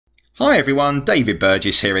Hi everyone, David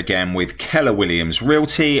Burgess here again with Keller Williams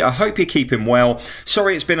Realty. I hope you're keeping well.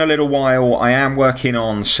 Sorry it's been a little while. I am working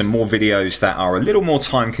on some more videos that are a little more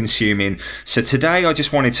time consuming. So today I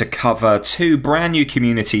just wanted to cover two brand new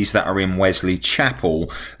communities that are in Wesley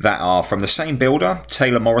Chapel that are from the same builder,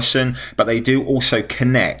 Taylor Morrison, but they do also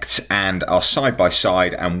connect and are side by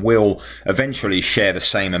side and will eventually share the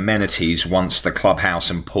same amenities once the clubhouse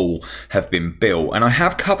and pool have been built. And I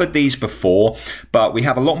have covered these before, but we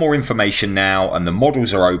have a lot more information now and the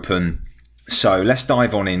models are open. So let's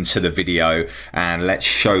dive on into the video and let's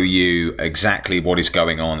show you exactly what is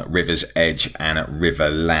going on at River's Edge and at River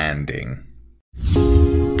Landing.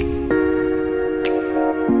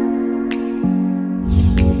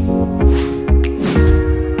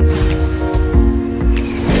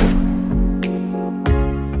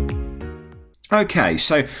 Okay,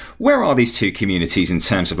 so where are these two communities in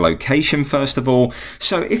terms of location, first of all?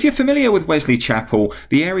 So if you're familiar with Wesley Chapel,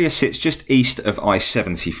 the area sits just east of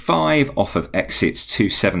I-75 off of exits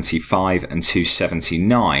 275 and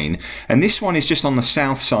 279. And this one is just on the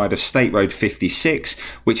south side of State Road 56,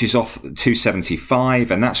 which is off 275.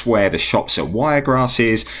 And that's where the shops at Wiregrass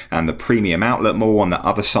is and the Premium Outlet Mall on the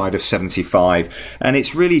other side of 75. And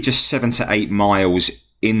it's really just 7 to 8 miles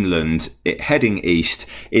inland, heading east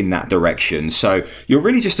in that direction. So you're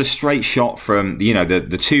really just a straight shot from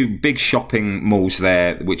the two big shopping malls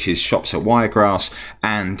there, which is shops at Wiregrass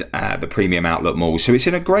and the Premium Outlet Mall. So it's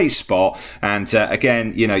in a great spot, and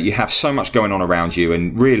again, you have so much going on around you,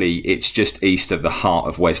 and really it's just east of the heart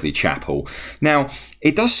of Wesley Chapel. Now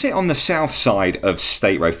it does sit on the south side of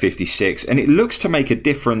State Road 56, and it looks to make a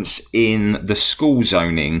difference in the school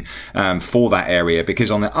zoning for that area,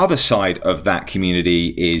 because on the other side of that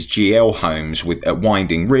community is GL Homes at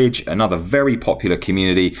Winding Ridge, another very popular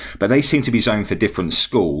community, but they seem to be zoned for different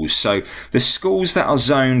schools. So the schools that are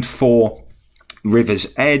zoned for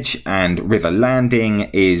River's Edge and River Landing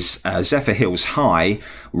is Zephyr Hills High,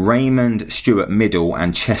 Raymond Stewart Middle,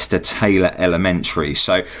 and Chester Taylor Elementary.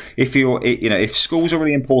 So if schools are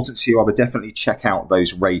really important to you, I would definitely check out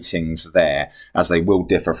those ratings there, as they will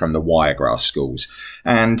differ from the Wiregrass schools.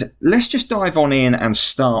 And let's just dive on in and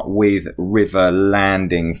start with River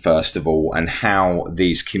Landing first of all, and how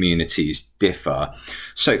these communities differ.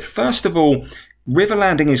 So first of all, River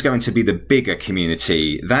Landing is going to be the bigger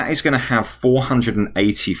community. That is going to have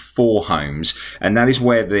 484 homes, and that is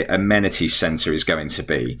where the amenity centre is going to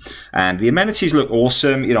be. And the amenities look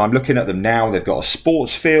awesome. I'm looking at them now. They've got a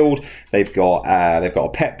sports field, they've got a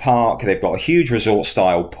pet park, they've got a huge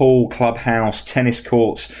resort-style pool, clubhouse, tennis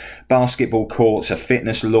courts, basketball courts, a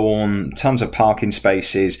fitness lawn, tons of parking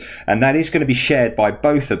spaces, and that is going to be shared by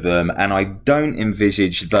both of them. And I don't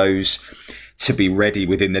envisage those to be ready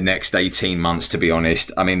within the next 18 months, to be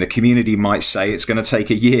honest. I mean, the community might say it's going to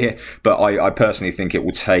take a year, but I personally think it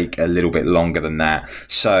will take a little bit longer than that.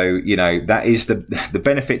 So, that is the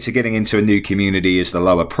benefit to getting into a new community, is the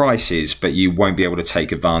lower prices, but you won't be able to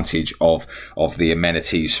take advantage of the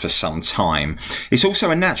amenities for some time. It's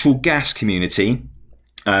also a natural gas community,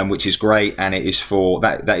 which is great, and it is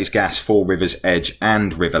that is gas for River's Edge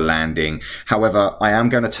and River Landing. However, I am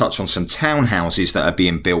going to touch on some townhouses that are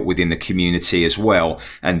being built within the community as well,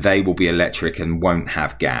 and they will be electric and won't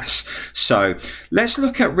have gas. So let's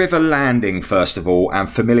look at River Landing first of all and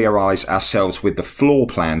familiarise ourselves with the floor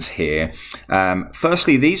plans here.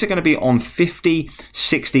 Firstly, these are going to be on 50,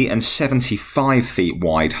 60 and 75 feet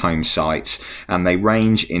wide home sites, and they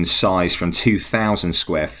range in size from 2,000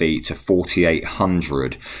 square feet to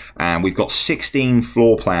 4,800. And we've got 16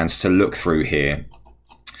 floor plans to look through here.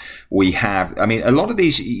 We have, a lot of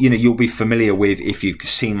these, you'll be familiar with if you've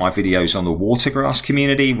seen my videos on the Watergrass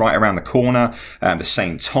community right around the corner, the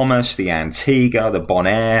St. Thomas, the Antigua, the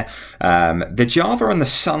Bonaire, the Java and the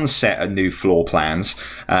Sunset are new floor plans.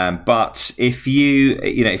 But if you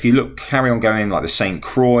carry on going, like the St.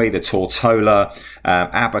 Croix, the Tortola,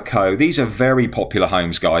 Abaco, these are very popular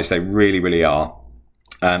homes, guys. They really, really are.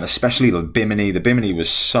 Especially the Bimini. The Bimini was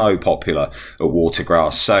so popular at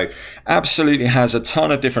Watergrass. So absolutely has a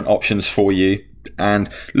ton of different options for you. And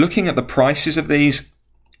looking at the prices of these,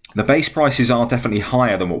 the base prices are definitely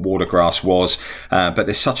higher than what Watergrass was, but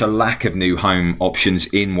there's such a lack of new home options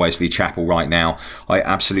in Wesley Chapel right now. I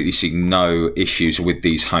absolutely see no issues with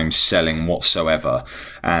these homes selling whatsoever.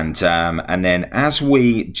 And then as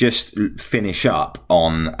we just finish up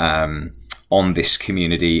on on this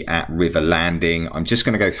community at River Landing. I'm just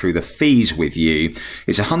going to go through the fees with you.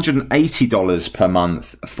 It's $180 per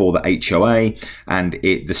month for the HOA, and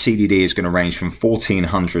the CDD is going to range from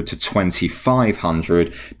 $1,400 to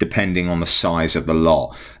 $2,500 depending on the size of the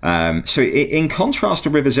lot. So in contrast to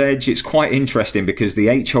River's Edge, it's quite interesting because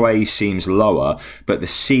the HOA seems lower, but the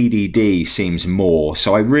CDD seems more.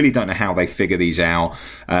 So I really don't know how they figure these out.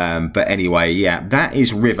 But anyway, yeah, that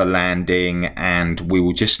is River Landing, and we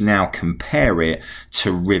will just now compare it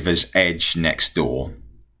to River's Edge next door.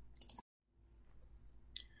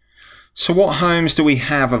 So what homes do we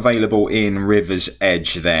have available in River's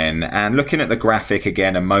Edge then? And looking at the graphic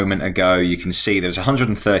again a moment ago, you can see there's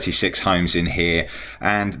 136 homes in here,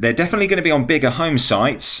 and they're definitely going to be on bigger home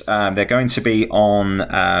sites. They're going to be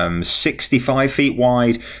on 65 feet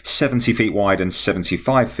wide, 70 feet wide and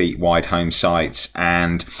 75 feet wide home sites.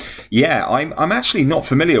 And yeah, I'm actually not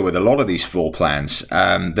familiar with a lot of these floor plans.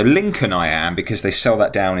 The Lincoln I am, because they sell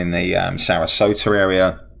that down in the Sarasota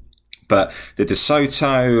area. But the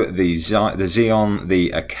DeSoto, the Zion,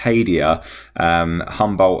 the Acadia,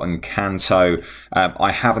 Humboldt and Canto,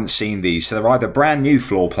 I haven't seen these. So they're either brand new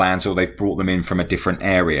floor plans or they've brought them in from a different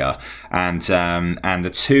area. And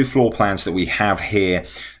the two floor plans that we have here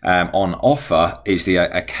on offer is the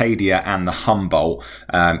Acadia and the Humboldt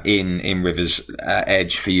in River's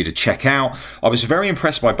Edge for you to check out. I was very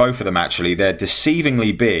impressed by both of them, actually. They're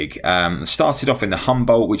deceivingly big. Started off in the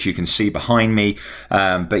Humboldt, which you can see behind me.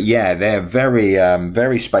 But yeah, they're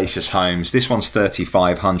very spacious homes. This one's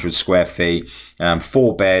 3,500 square feet,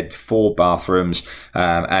 4 bed, 4 bathrooms,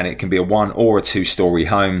 and it can be a 1 or a 2-story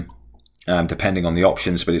home. Depending on the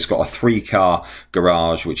options, but it's got a 3-car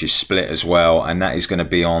garage which is split as well, and that is going to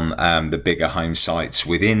be on the bigger home sites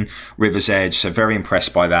within River's Edge. So very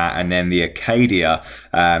impressed by that. And then the Acadia,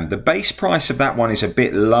 the base price of that one is a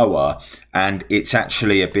bit lower and it's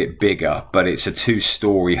actually a bit bigger, but it's a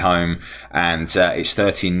 2-story home, and it's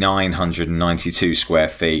 3,992 square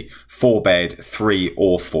feet, 4 bed, 3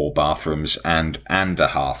 or 4 bathrooms and a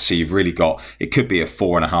half. So you've really got, it could be a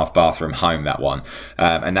 4.5 bathroom home, that one,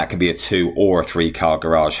 and that can be a 2 or a 3-car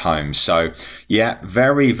garage home. So yeah,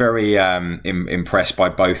 very impressed by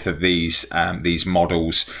both of these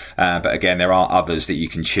models. But again, there are others that you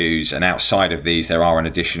can choose, and outside of these there are an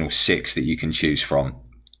additional 6 that you can choose from.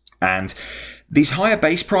 And these higher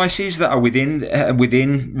base prices that are within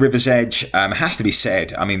River's Edge, has to be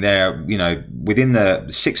said. I mean, they're, you know, within the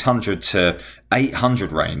 600 to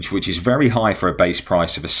 800 range, which is very high for a base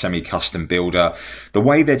price of a semi-custom builder. The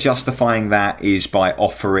way they're justifying that is by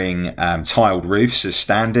offering tiled roofs as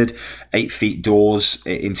standard, 8 feet doors,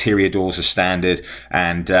 interior doors as standard,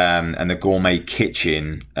 and the gourmet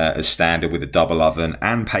kitchen as standard with a double oven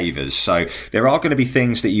and pavers. So there are going to be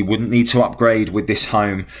things that you wouldn't need to upgrade with this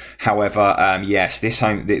home. However, yes, these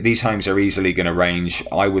homes are easily going to range,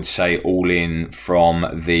 I would say, all in from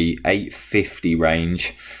the 850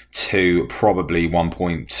 range to probably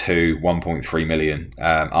 1.2, 1.3 million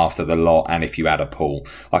after the lot, and if you add a pool.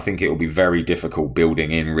 I think it will be very difficult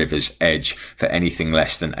building in River's Edge for anything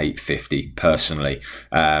less than 850 personally.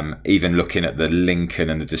 Even looking at the Lincoln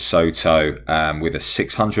and the DeSoto with a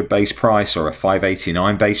 600 base price or a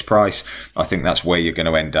 589 base price, I think that's where you're going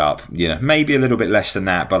to end up. You know, maybe a little bit less than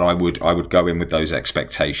that, but I would go in with those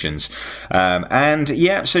expectations. And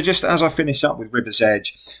yeah, so just as I finish up with River's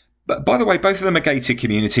Edge, but by the way, both of them are gated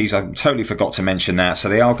communities. I totally forgot to mention that. So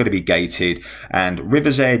they are going to be gated, and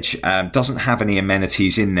River's Edge doesn't have any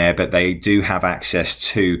amenities in there, but they do have access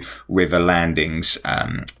to River Landing's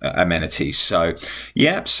amenities. So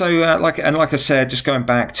yeah, so like I said, just going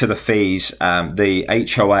back to the fees, the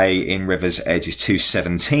HOA in River's Edge is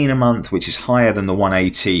 $217 a month, which is higher than the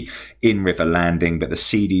 $180 in River Landing, but the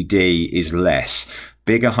CDD is less.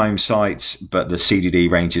 Bigger home sites, but the CDD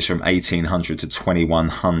ranges from 1,800 to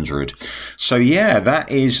 2,100. So yeah, that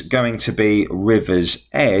is going to be River's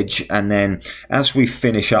Edge. And then as we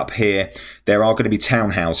finish up here, there are going to be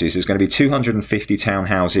townhouses. There's going to be 250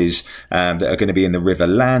 townhouses that are going to be in the River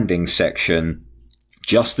Landing section.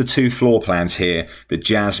 Just the 2 floor plans here, the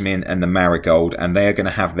Jasmine and the Marigold, and they are going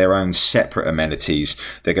to have their own separate amenities.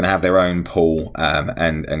 They're going to have their own pool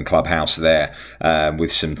and clubhouse there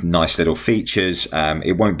with some nice little features.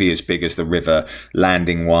 It won't be as big as the River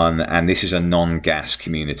Landing one, and this is a non-gas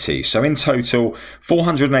community. So in total,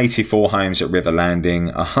 484 homes at River Landing,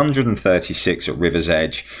 136 at River's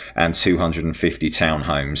Edge, and 250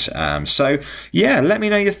 townhomes. So yeah, let me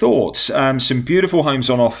know your thoughts. Some beautiful homes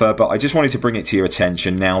on offer, but I just wanted to bring it to your attention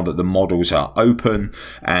attention now that the models are open,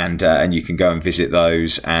 and you can go and visit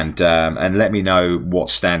those, and let me know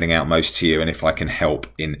what's standing out most to you and if I can help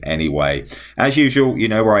in any way. As usual, you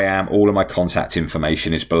know where I am. All of my contact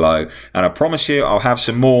information is below, and I promise you I'll have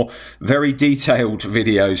some more very detailed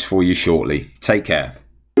videos for you shortly. Take care.